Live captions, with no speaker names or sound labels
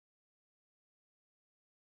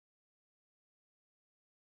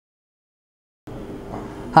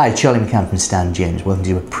Hi, Charlie McCann from Stan James. Welcome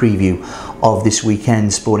to a preview of this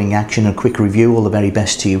weekend's sporting action. A quick review. All the very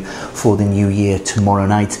best to you for the new year tomorrow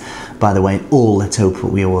night. By the way, let's hope that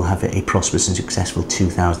we all have a prosperous and successful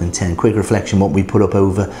 2010. Quick reflection, what we put up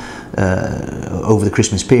over the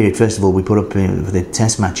Christmas period. First of all, we put up the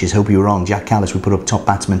test matches. Hope you were wrong. Jack Callis, we put up top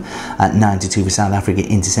batsman at 9-2 for South Africa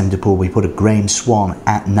into 7-4. We put up Graham Swan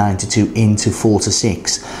at 9-2 into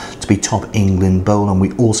 4-6 to be top England bowler. And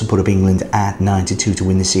we also put up England at 9-2 to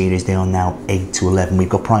win the series. They are now 8-11. We've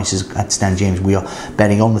got prices at Stan James. We are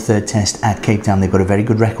betting on the third test at Cape Town. They've got a very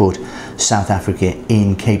good record, South Africa,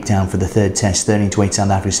 in Cape Town for the third test. 13-8 South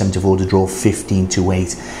Africa, 7-4 to draw,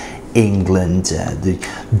 15-8 England. The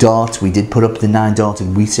dart, we did put up the 9 dart,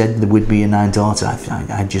 and we said there would be a 9 dart.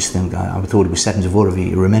 I just think I thought it was 7-4. If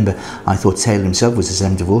you remember, I thought Taylor himself was a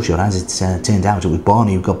 7-4 shot. As it turned out, it was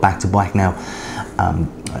Barney who got back to back now.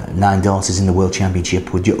 9 darters in the World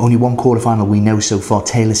Championship. With only one quarterfinal we know so far.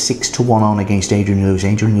 Taylor 6-1 on against Adrian Lewis.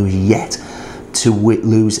 Adrian Lewis yet to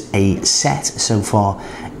lose a set so far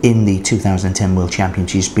in the 2010 World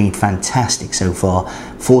Championship. He's been fantastic so far.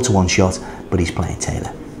 4-1 shot, but he's playing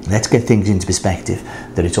Taylor. Let's get things into perspective,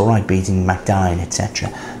 that it's alright beating McCann,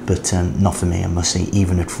 etc., but not for me, I must say,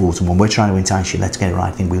 even at 4-1. We're trying to entice you. Let's get it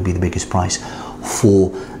right. I think we'll be the biggest price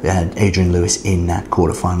for Adrian Lewis in that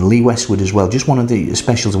quarterfinal. Lee Westwood as well. Just one of the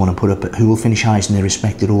specials I want to put up, who will finish highest in their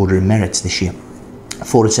respected order in merits this year.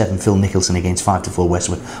 4-7 Phil Mickelson against 5-4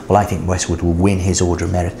 Westwood. Well, I think Westwood will win his order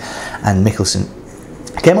of merit, and Mickelson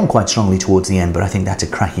came on quite strongly towards the end, but I think that's a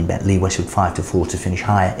cracking bet. Lee Westwood 5-4 to finish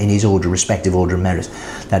higher in his respective order of merit.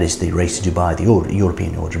 That is the race to Dubai, the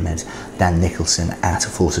European order of merit. Dan Nicholson at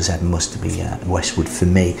 4-7 must be Westwood for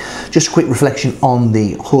me. Just a quick reflection on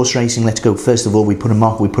the horse racing. Let's go. First of all, we put a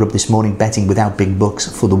mark we put up this morning, betting without big bucks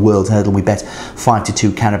for the World Hurdle. We bet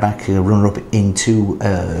 5-2 Karabakh, runner-up into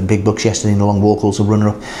big bucks yesterday in the long walk, also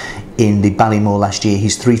runner-up in the Ballymore last year.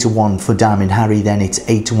 He's 3-1 for Diamond Harry. Then it's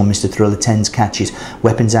 8-1 Mr. Thriller. 10's catches.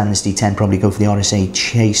 Weapons Amnesty 10 probably go for the RSA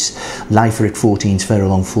Chase. Lifer at 14's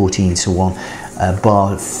Furlong 14-1.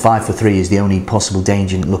 Bar 5-3 is the only possible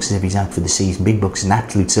danger, and it looks as if he's out for the season. Big Buck's an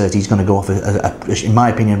absolute cert. He's going to go off, in my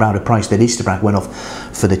opinion, around a price that Istabrak went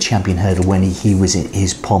off for the Champion Hurdle when he was in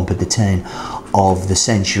his pomp at the turn of the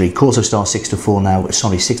century. Corso Star 6-4 now,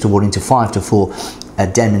 6-4 into 5-4.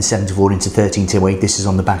 Denman 7-4 into 13-8. This is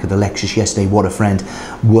on the back of the Lexus yesterday. What a Friend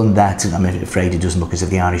won that. I'm afraid it doesn't look as if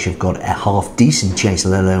the Irish have got a half decent chase,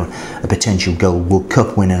 let alone a potential Gold World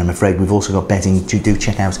Cup winner. I'm afraid we've also got betting to do.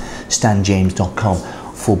 Check out stanjames.com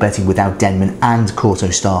for betting without Denman and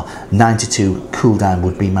Corto Star. 9-2 Cool Down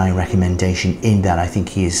would be my recommendation in that. I think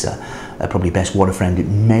he is probably best. What a Friend. It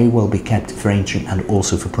may well be kept for Aintree and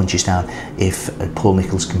also for Punchestown if Paul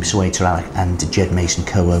Nichols can persuade Sir Alec and Jed Mason,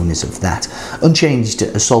 co-owners of that. Unchanged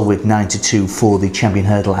Solwyd 9-2 for the Champion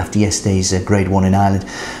Hurdle after yesterday's Grade 1 in Ireland.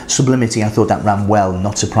 Sublimity, I thought that ran well.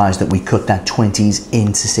 Not surprised that we cut that 20s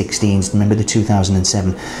into 16s. Remember the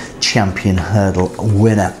 2007 Champion Hurdle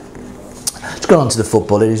winner. Let's go on to the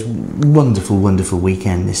football. It is wonderful, wonderful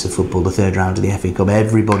weekend, this is football, the third round of the FA Cup.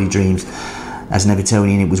 Everybody dreams. As an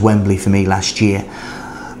Evertonian, it was Wembley for me last year,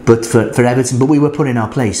 but for Everton. But we were put in our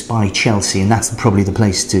place by Chelsea, and that's probably the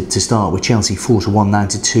place to start with. Chelsea 4-1,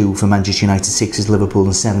 9-2 for Manchester United, 6 Liverpool,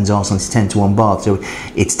 and 7 Arsenal. It's 10-1 Bath, so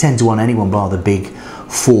it's 10-1 anyone bar the big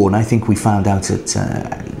four. And I think we found out at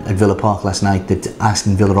Villa Park last night that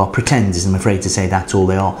Aston Villa are pretenders. I'm afraid to say that's all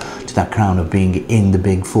they are to that crown of being in the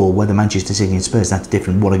big four. Whether Manchester City and Spurs, that's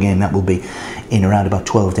different. What a game that will be in around about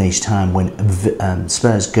 12 days time when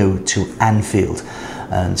Spurs go to Anfield.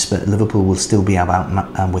 And Liverpool will still be about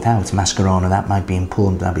without Mascherano. That might be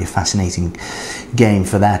important. That'll be a fascinating game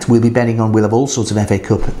for that. We'll be betting on. We'll have all sorts of FA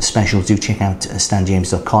Cup specials. Do check out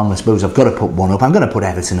stanjames.com. I suppose I've got to put one up. I'm going to put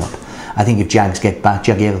Everton up. I think if Jags get back,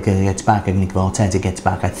 Jagielka gets back, I think if Arteta gets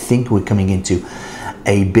back, I think we're coming into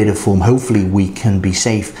a bit of form. Hopefully we can be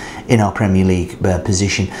safe in our Premier League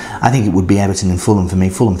position. I think it would be Everton and Fulham for me.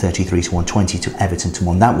 Fulham 33-1, 20 to Everton to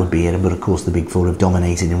 1. That would be it. But of course the big four have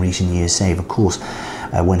dominated in recent years, save of course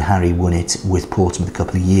when Harry won it with Portsmouth a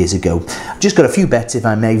couple of years ago. Just got a few bets, if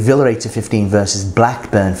I may. Villa 8-15 versus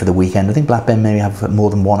Blackburn for the weekend. I think Blackburn may have more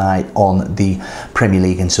than one eye on the Premier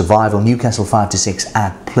League and survival. Newcastle 5-6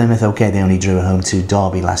 at Plymouth. Okay, they only drew at home to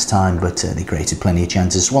Derby last time, but they created plenty of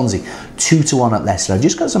chances. Swansea 2-1 at Leicester. I've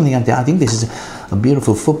just got something out there. I think this is a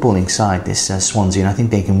beautiful footballing side, this Swansea, and I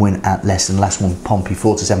think they can win at Leicester. The last one, Pompey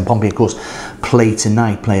 4-7. Pompey, of course, play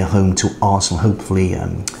tonight, play at home to Arsenal. Hopefully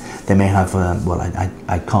they may have,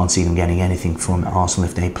 I can't see them getting anything from Arsenal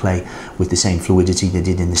if they play with the same fluidity they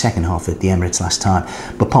did in the second half at the Emirates last time.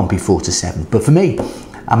 But Pompey 4-7. But for me,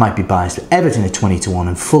 I might be biased, but Everton at 20 to 1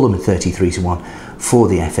 and Fulham at 33 to 1 for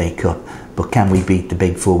the FA Cup. But can we beat the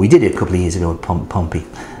big four? We did it a couple of years ago at Pompey.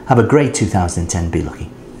 Have a great 2010. Be lucky.